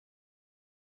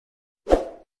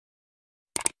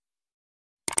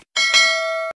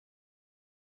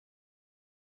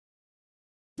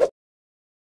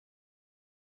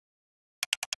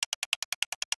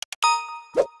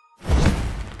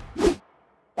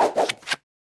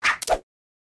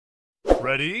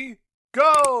Ready,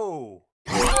 go!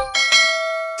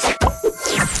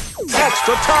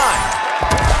 Extra time!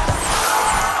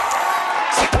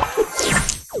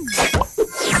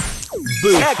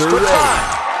 Booster Extra ready.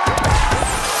 time!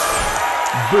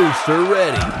 Booster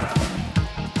ready.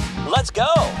 Let's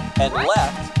go! And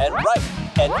left and right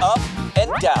and up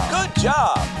and down. Good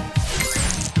job!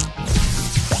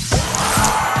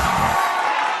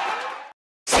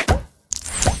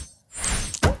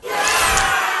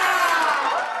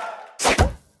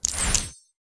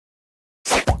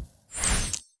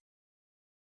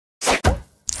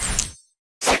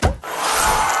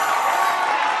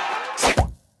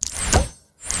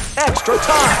 Extra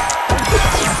time!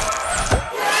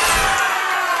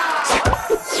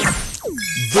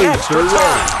 Booster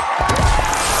ready.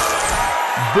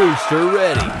 Booster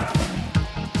ready.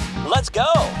 Let's go!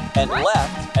 And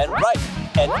left and right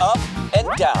and up and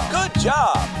down. Good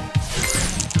job!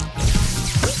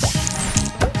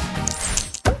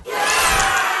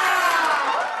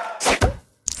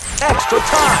 Extra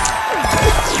time!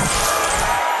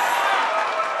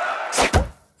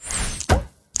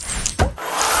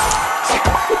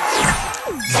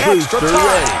 Extra Booster time!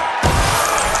 ready.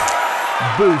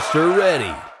 Booster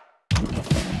ready.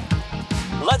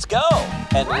 Let's go!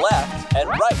 And left and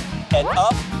right and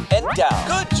up and down.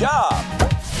 Good job!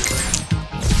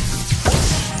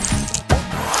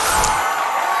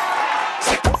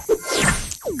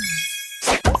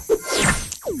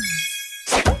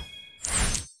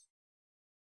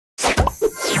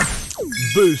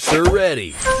 Booster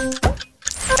ready.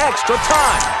 Extra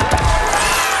time!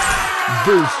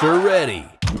 Booster ready.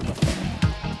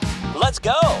 Let's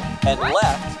go! And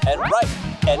left and right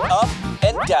and up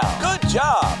and down. Good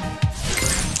job!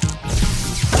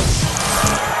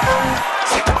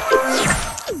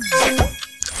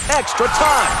 Extra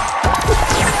time!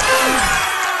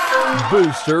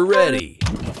 Booster ready.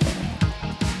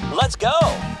 Let's go!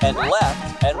 And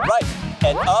left and right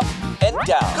and up and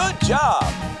down. Good job!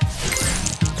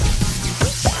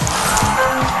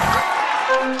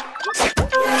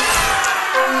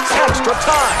 Extra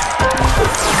time!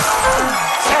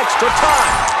 Extra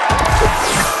time!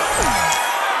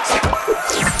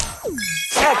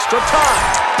 Extra time!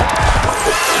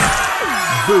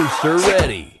 Booster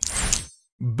ready.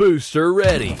 Booster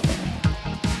ready.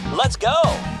 Let's go!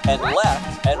 And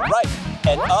left and right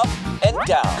and up and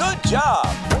down. Good job!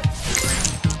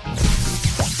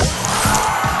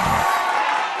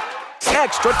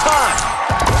 Extra time!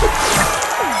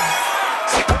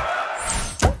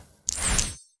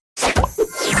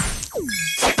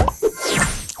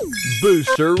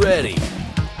 Booster ready.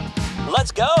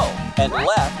 Let's go! And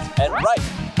left and right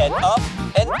and up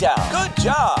and down. Good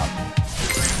job!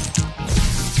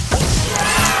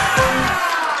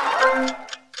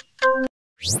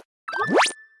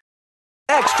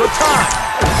 Extra time!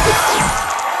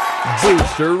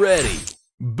 Booster ready.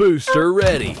 Booster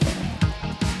ready.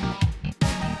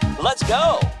 Let's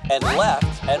go! And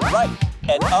left and right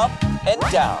and up and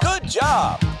down. Good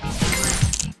job!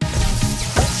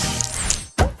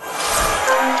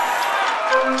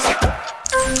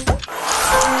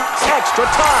 Extra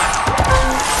time!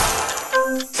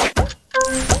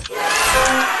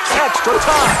 Extra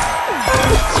time!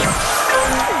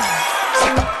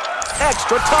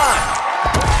 Extra time!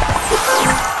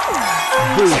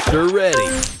 Booster ready.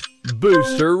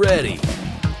 Booster ready.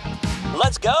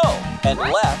 Let's go! And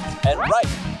left and right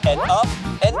and up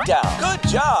and down. Good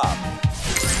job!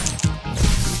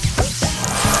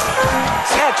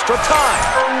 Extra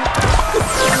time!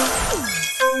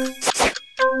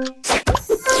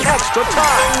 Extra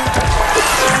time!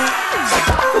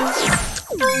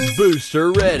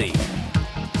 Booster ready.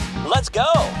 Let's go!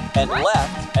 And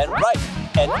left and right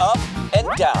and up and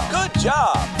down. Good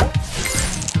job!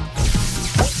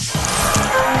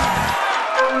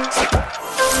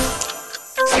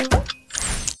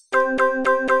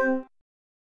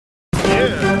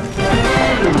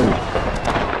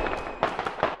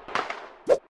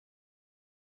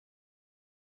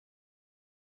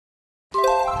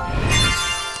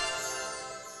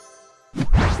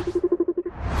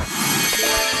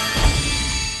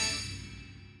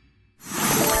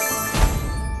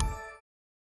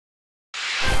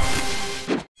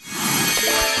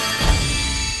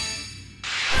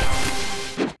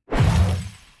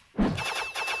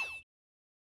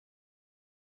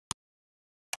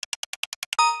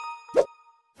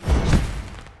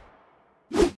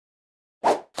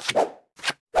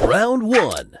 Round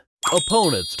 1.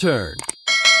 Opponent's turn.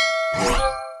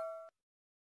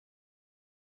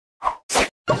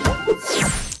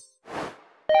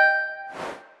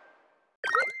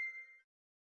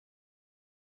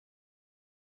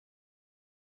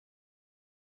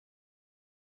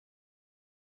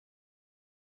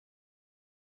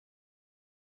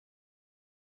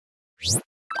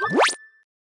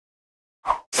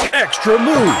 Extra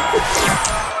move.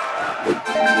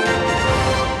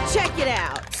 Check it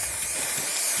out.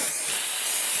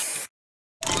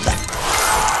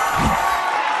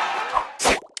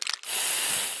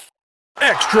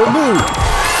 Extra move.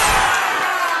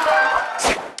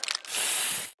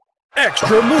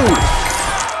 Extra move.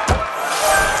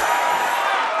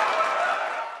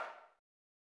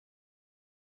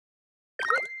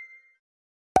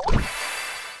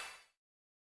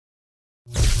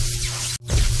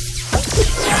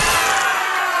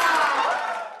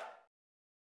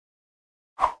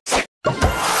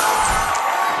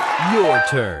 Your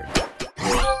turn.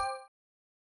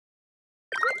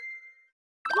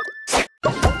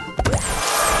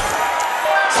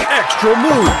 Extra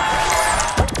move.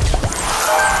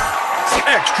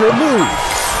 Extra move.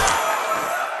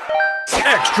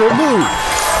 Extra move.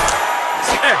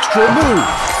 Extra move.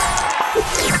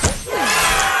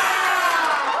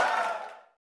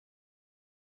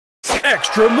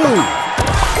 Extra move.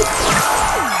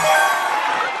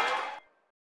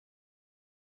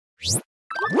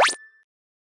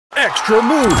 Extra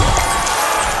move.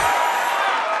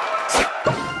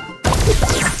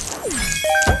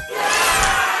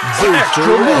 Booster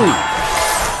ready.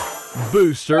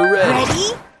 Booster ready.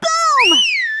 Ready? Boom!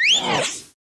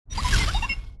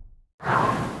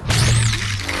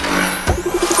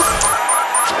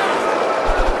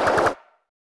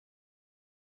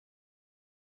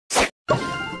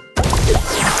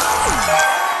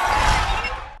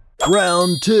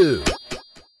 Round 2.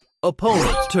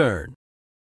 Opponent's turn.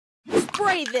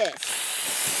 Spray this.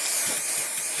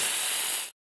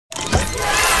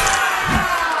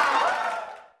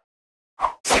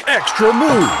 Extra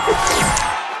move.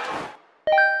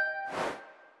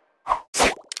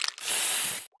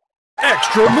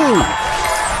 Extra move.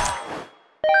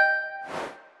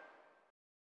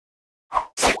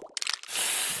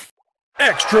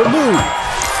 Extra move.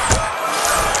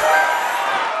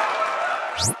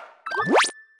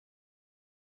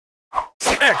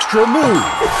 Extra move.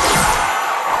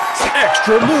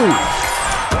 Extra move.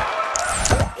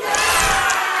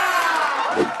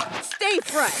 Stay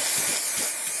fresh.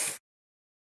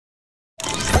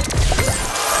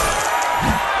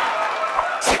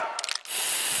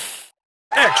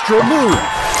 Extra move.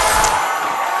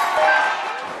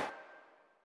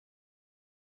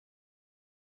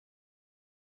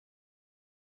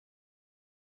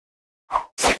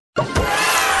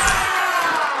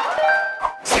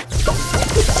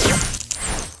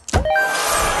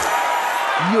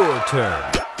 Your turn.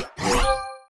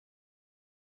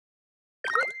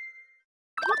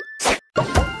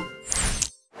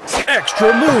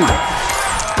 Extra move.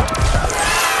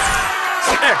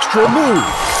 Extra move.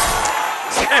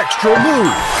 Extra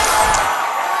move.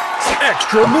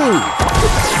 Extra move.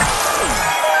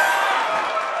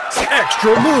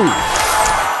 Extra move.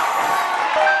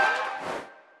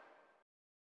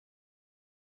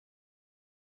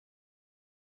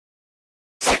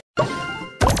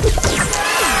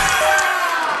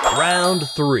 Round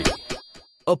 3.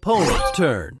 Opponent's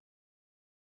turn.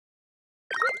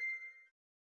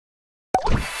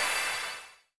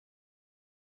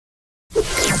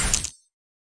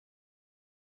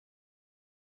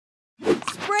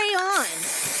 Spray on.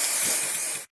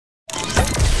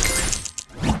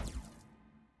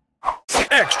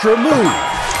 Extra move.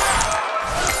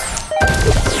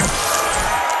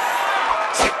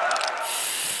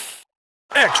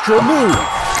 Extra move.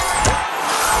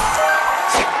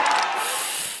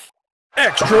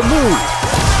 Extra move.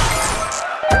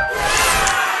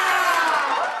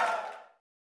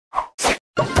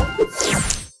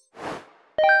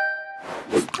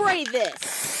 Spray this.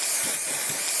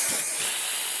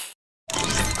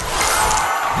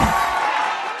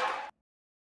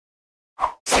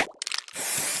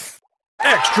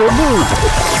 Extra move.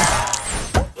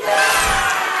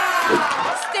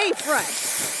 Stay fresh.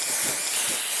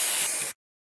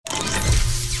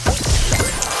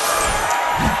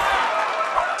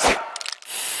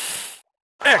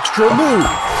 Extra move.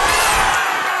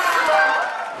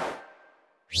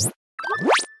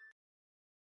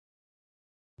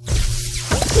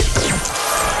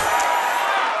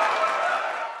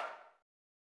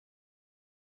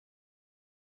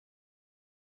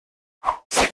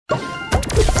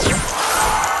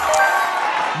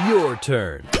 Your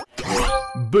turn.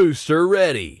 Booster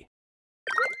ready.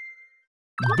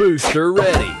 Booster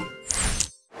ready.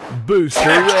 Booster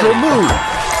Extra ready. move.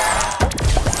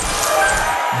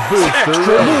 Booster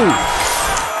Extra ready. move.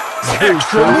 Booster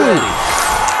Extra move. ready.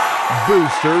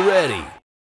 Booster ready.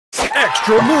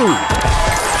 Extra move.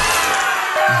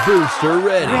 Booster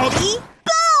ready. Ready?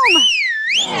 Boom!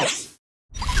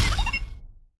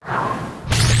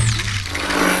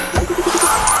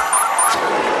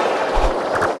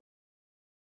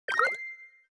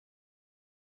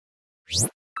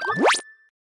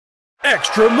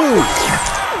 Extra move.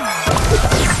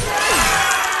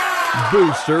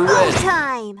 Booster ready.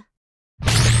 Time.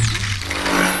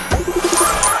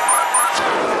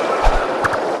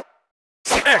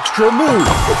 Extra move.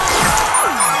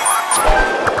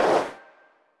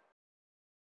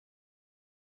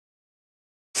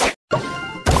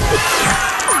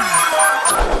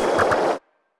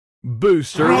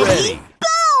 Booster ready.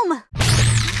 Boom!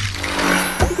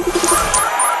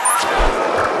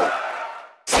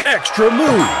 Extra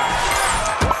move.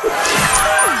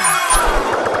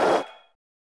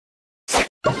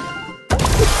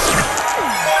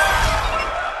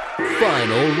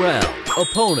 Final round.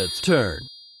 Opponent's turn.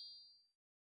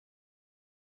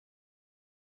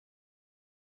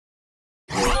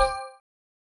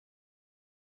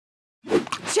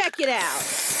 Check it out.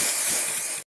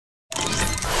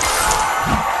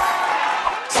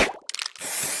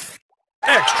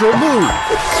 Extra move.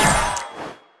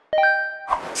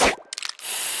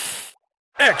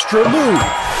 Extra move.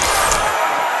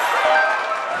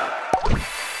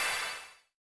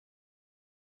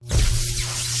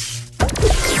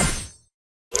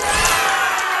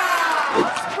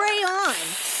 Spray on.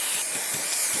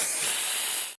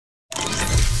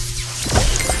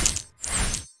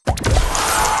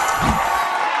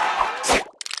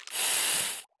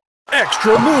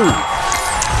 Extra move.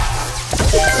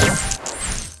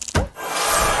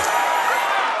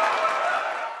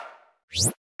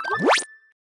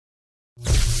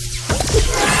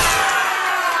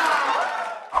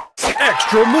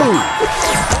 Extra move.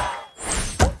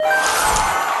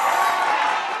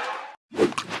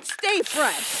 Stay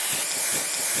fresh.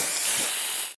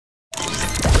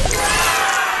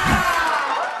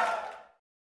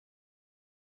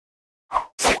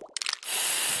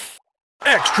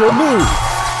 Extra move.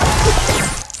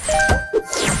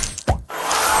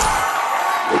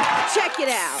 Check it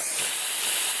out.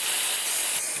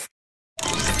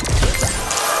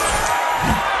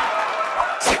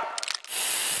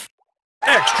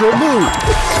 Extra move.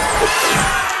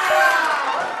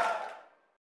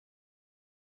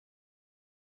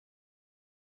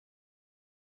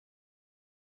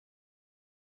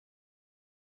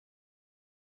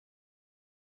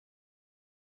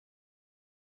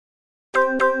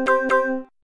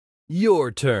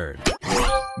 Your turn.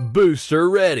 Booster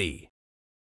ready.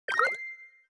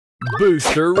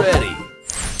 Booster ready.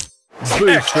 Booster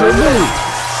ready.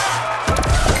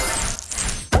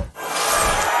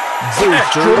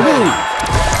 Booster ready.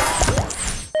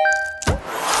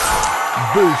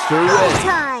 Booster ready.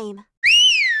 Time.